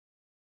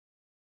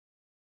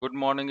Good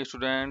morning,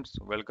 students.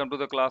 Welcome to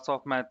the class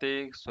of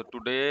mathematics. So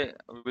today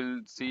we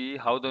will see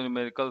how the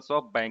numericals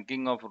of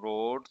banking of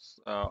roads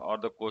or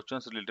the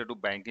questions related to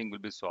banking will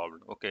be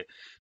solved. Okay,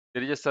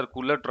 there is a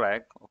circular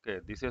track. Okay,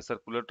 this is a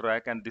circular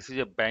track, and this is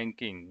a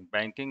banking.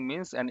 Banking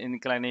means an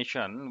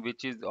inclination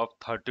which is of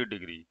 30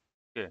 degree.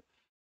 Okay,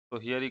 so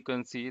here you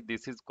can see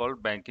this is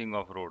called banking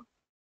of road.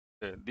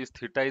 Okay, this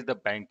theta is the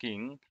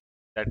banking.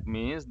 That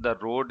means the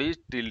road is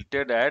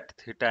tilted at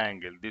theta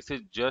angle. This is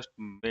just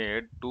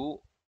made to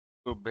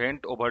prevent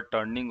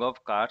overturning of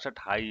cars at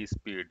high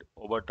speed,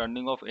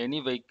 overturning of any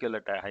vehicle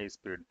at a high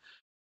speed.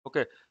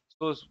 Okay,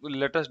 so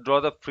let us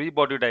draw the free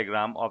body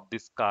diagram of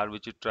this car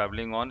which is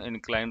traveling on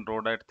inclined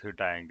road at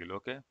theta angle.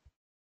 Okay,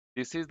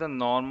 this is the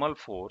normal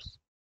force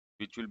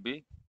which will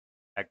be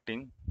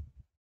acting.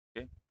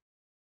 Okay,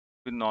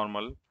 be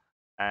normal,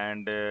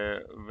 and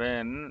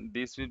when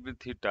this will be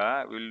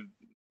theta, we'll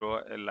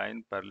draw a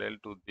line parallel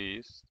to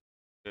this.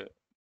 Okay,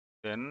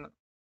 then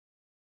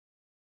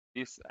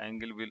this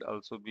angle will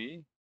also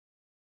be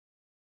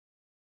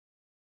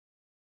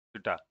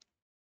theta.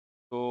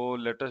 So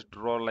let us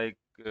draw like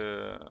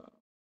yeah.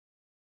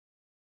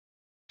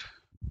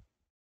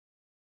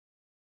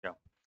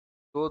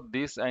 So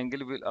this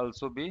angle will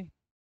also be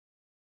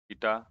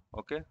theta,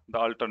 okay, the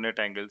alternate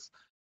angles.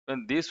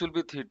 When this will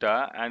be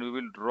theta and we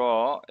will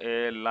draw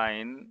a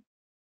line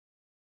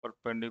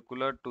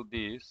perpendicular to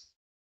this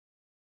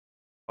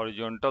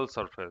horizontal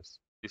surface.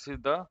 This is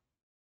the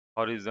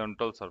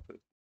horizontal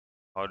surface,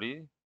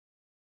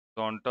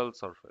 horizontal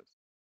surface,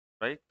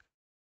 right?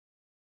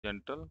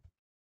 Gentle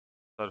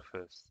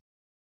surface.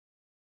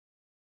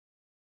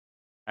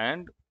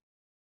 And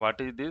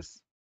what is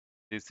this?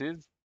 This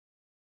is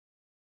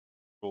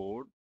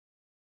road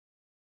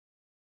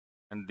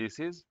and this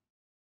is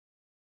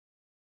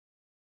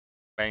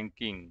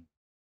banking.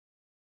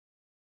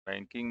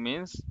 Banking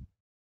means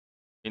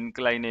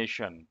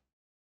inclination,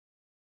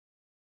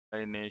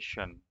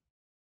 inclination,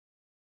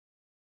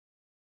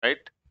 right?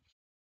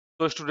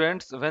 So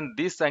students, when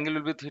this angle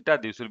will be theta,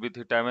 this will be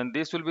theta. When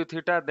this will be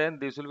theta, then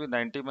this will be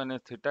 90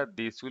 minus theta.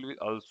 This will be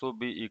also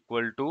be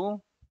equal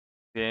to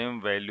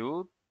same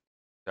value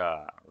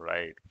theta,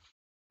 right?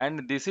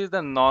 And this is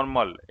the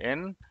normal.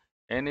 N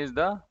is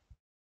the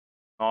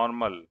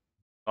normal.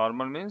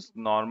 Normal means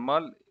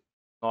normal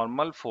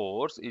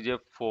force is a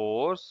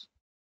force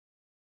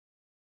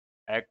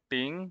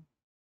acting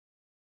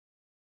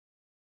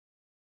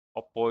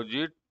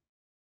opposite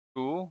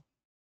to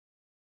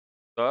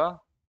the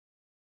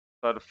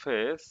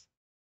surface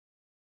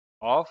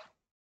of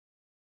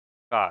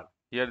car.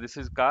 Here this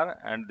is car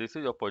and this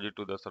is opposite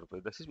to the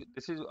surface.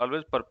 This is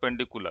always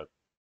perpendicular.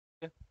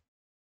 Okay?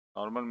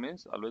 Normal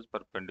means always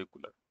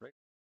perpendicular, right?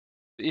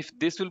 If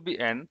this will be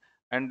n,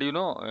 and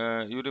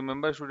you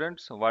remember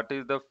students, what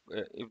is the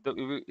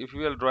if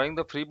we are drawing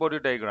the free body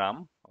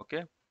diagram,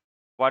 okay,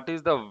 what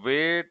is the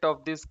weight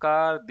of this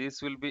car?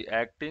 This will be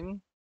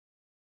acting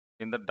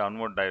in the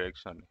downward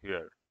direction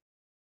here.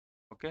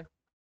 Okay,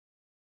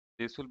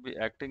 this will be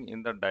acting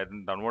in the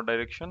downward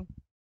direction,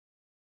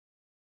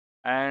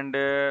 and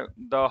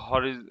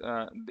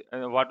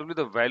what will be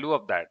the value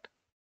of that?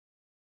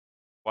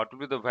 What will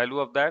be the value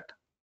of that?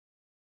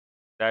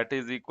 That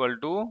is equal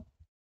to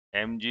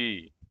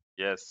mg.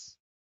 Yes,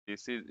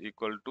 this is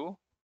equal to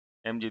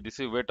mg. This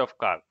is weight of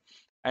car.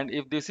 And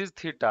if this is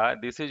theta,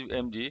 this is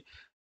mg,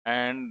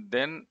 and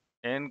then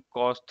n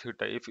cos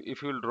theta. If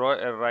you will draw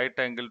a right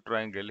angle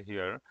triangle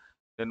here,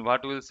 then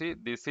what we'll see?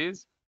 This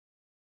is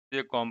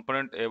the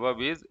component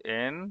above is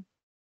n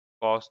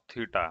cos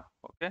theta.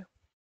 Okay,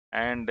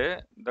 and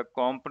the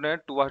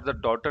component towards the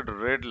dotted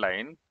red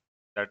line,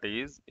 that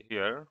is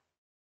here.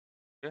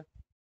 Okay,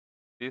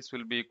 this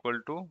will be equal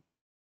to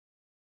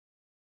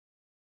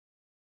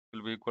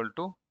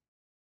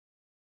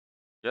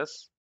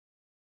yes,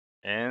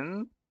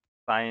 n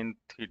sin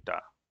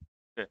theta.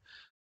 Okay.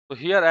 So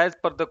here, as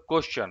per the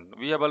question,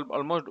 we have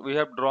almost we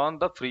have drawn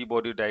the free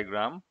body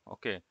diagram.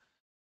 Okay,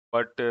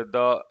 but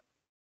the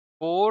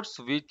force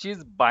which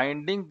is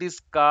binding this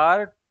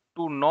car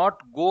to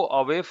not go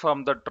away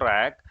from the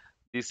track,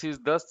 this is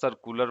the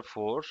circular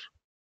force.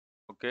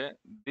 Okay,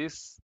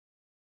 this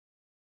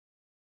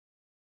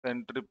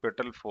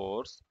centripetal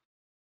force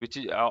which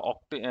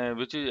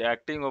is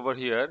acting over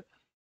here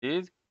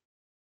is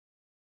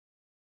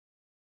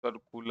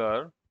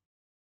circular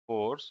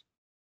force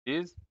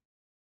is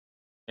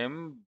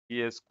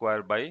mba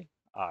square by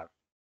r.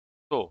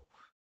 So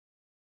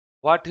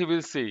what he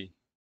will see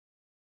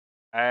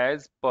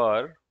as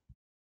per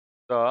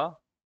the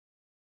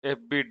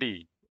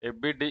FBD.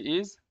 FBD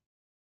is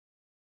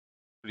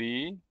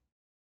free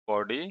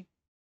body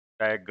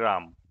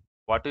diagram.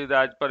 What is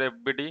as per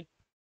FBD?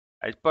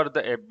 As per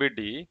the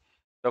FBD,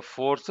 the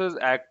forces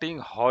acting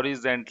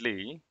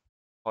horizontally,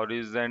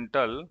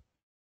 horizontal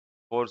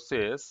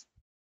forces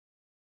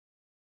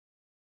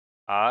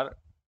are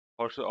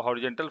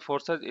horizontal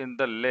forces in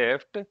the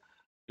left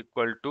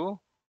equal to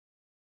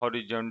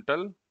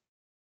horizontal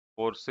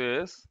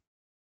forces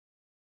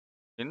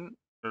in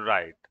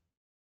right.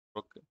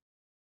 Okay.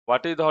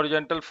 What is the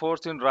horizontal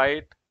force in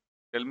right?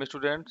 Tell me,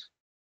 students.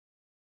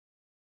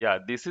 Yeah,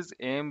 this is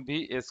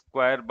mv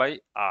square by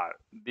r,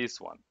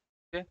 this one.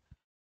 Okay,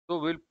 so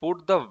we'll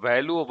put the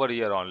value over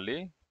here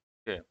only.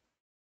 Okay,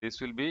 this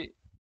will be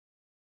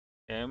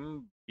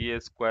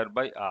mv square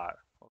by r.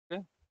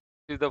 Okay,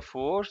 this is the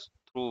force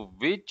through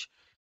which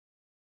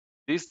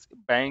this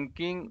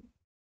banking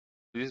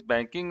this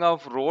banking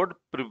of road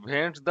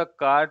prevents the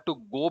car to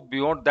go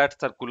beyond that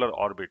circular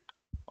orbit.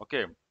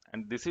 Okay,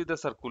 and this is the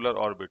circular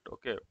orbit.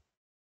 Okay,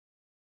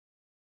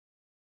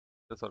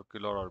 the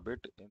circular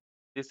orbit.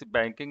 This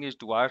banking is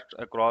towards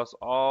across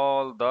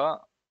all the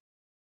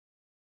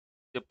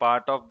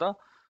part of the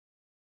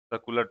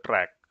circular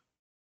track.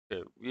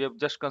 Okay, we have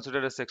just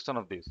considered a section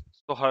of this.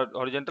 So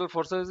horizontal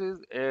forces is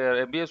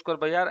mb square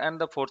by r, and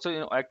the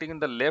forces acting in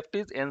the left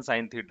is n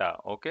sine theta.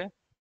 Okay,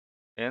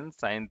 n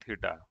sine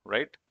theta,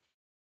 right?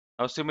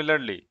 Now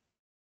similarly,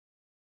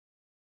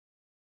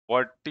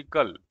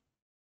 vertical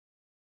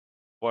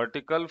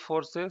vertical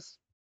forces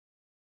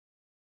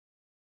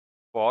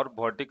for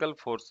vertical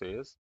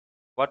forces,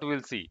 what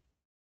we'll see,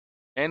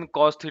 n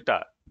cos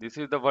theta. This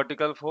is the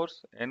vertical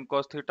force, n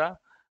cos theta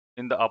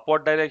in the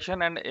upward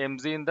direction and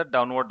mg in the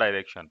downward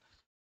direction.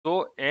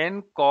 So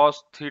n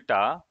cos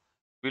theta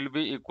will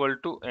be equal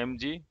to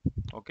mg.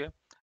 Okay,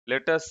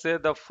 let us say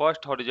the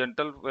first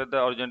horizontal, where the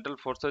horizontal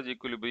forces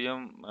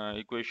equilibrium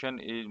equation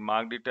is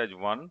marked it as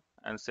 1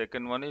 and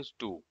second one is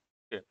 2.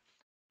 Okay,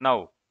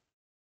 now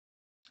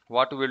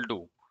what we'll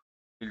do,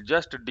 we'll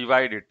just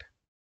divide it.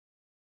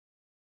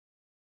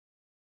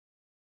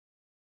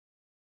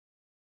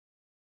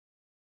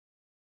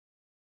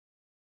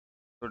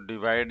 So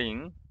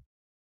dividing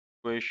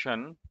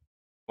equation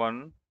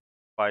 1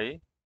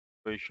 by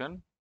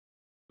equation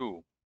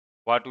 2,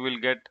 what we will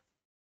get,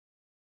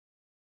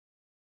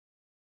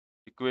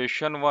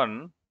 equation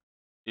 1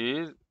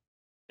 is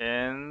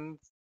n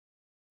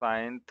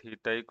sine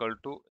theta equal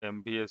to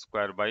mv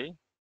square by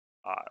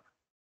r,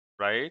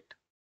 right?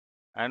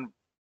 And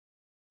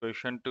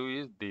equation 2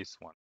 is this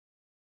one,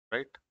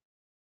 right?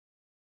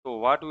 So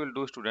what we'll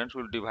do, students,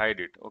 will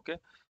divide it. Okay,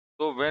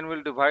 so when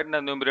we'll divide,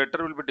 the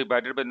numerator will be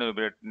divided by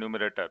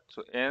numerator.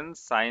 So n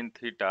sine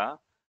theta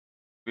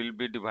will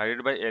be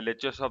divided by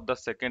LHS of the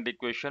second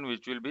equation,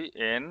 which will be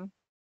n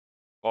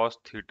cos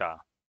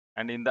theta,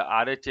 and in the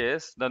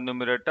RHS the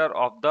numerator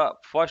of the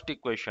first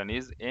equation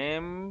is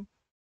m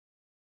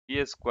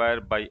p square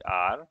by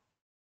r.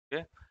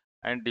 Okay,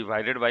 and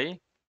divided by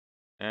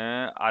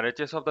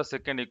RHS of the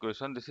second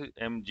equation, this is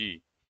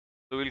mg.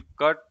 So we'll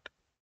cut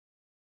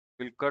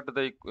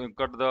the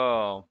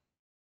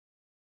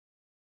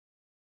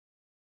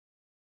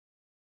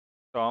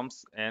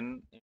terms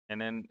n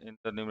in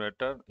the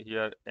numerator.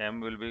 Here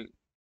m will be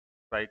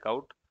strike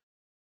out.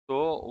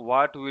 So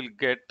what we'll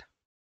get,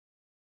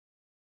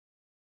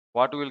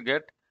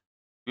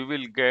 we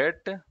will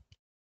get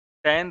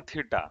tan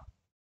theta.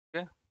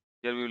 Okay,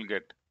 here we will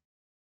get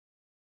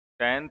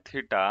tan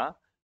theta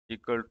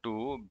equal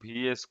to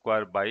v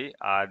square by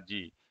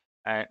rg,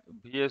 and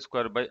v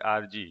square by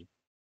rg.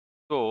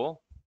 So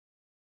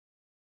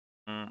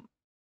mm,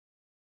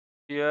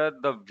 here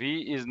the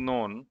v is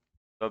known.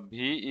 The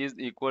v is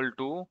equal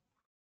to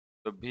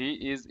the v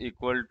is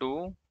equal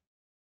to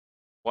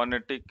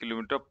 180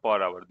 kilometer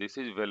per hour. This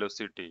is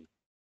velocity.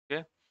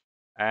 Okay,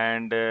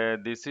 and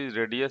this is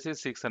radius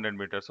is 600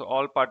 meters. So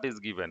all part is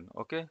given.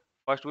 Okay,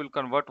 first we'll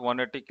convert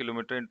 180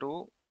 kilometer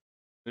into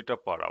meter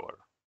per hour,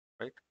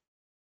 right?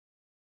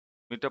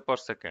 Meter per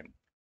second.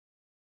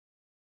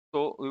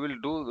 So we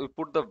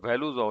put the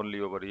values only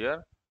over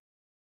here.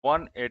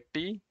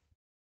 180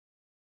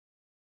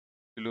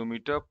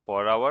 kilometer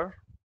per hour.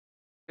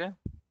 Okay,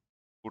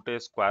 put a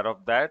square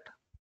of that,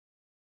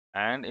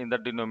 and in the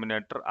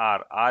denominator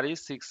r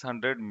is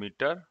 600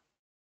 meter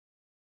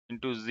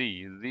into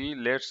z,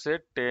 let's say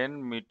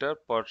 10 meter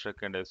per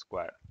second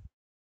square.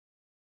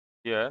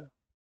 Here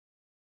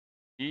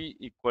e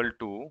equal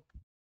to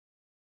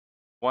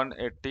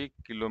 180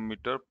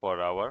 kilometer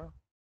per hour,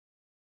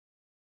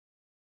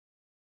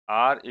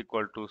 r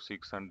equal to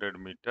 600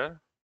 meter,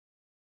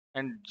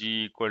 and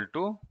g equal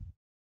to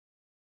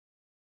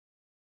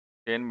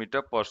 10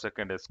 meter per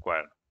second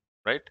square,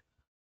 right?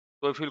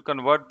 So if you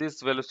convert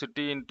this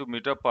velocity into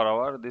meter per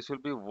hour, this will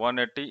be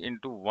 180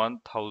 into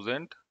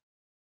 1000,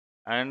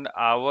 and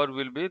hour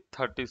will be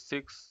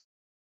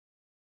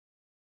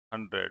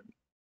 3600.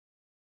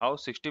 How?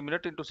 60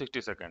 minutes into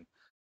 60 seconds.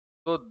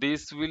 So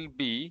this will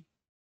be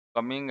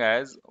coming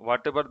as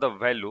whatever the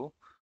value,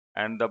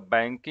 and the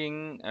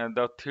banking and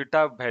the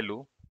theta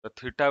value, the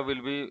theta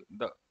will be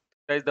the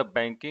theta is the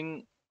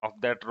banking of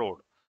that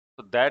road.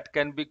 So that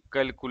can be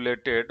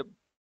calculated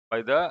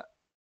by the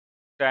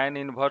tan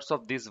inverse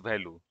of this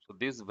value. So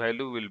this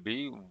value will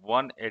be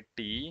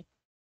 180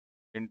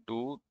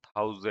 into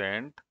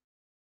 1000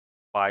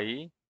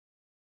 by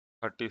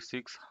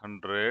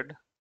 3600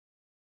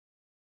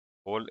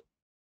 whole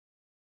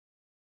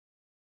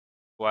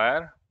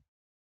square.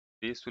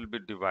 This will be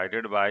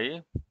divided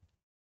by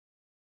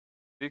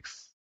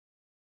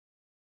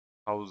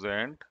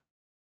 6000.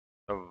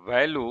 The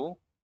value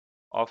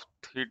of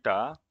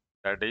theta,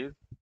 that is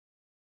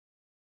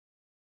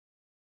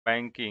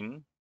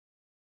banking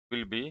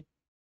will be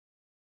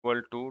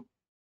equal to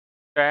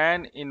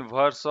tan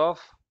inverse of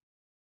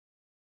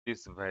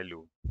this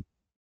value.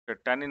 Okay,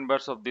 tan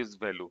inverse of this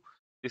value.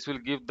 This will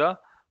give the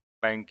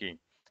banking.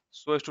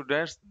 So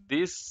students,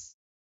 this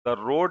the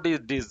road is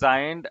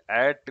designed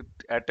at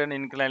an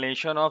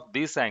inclination of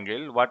this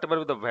angle,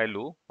 whatever the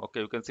value. Okay,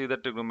 you can see the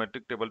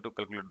trigonometric table to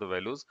calculate the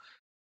values.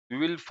 We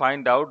will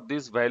find out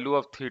this value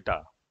of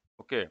theta.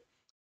 Okay,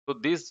 so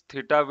this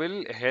theta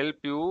will help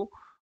you.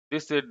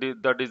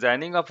 The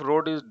designing of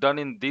road is done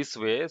in this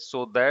way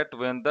so that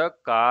when the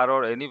car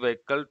or any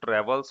vehicle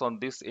travels on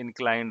this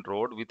inclined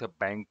road with a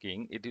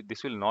banking,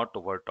 this will not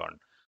overturn.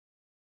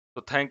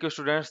 So thank you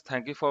students.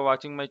 Thank you for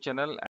watching my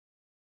channel.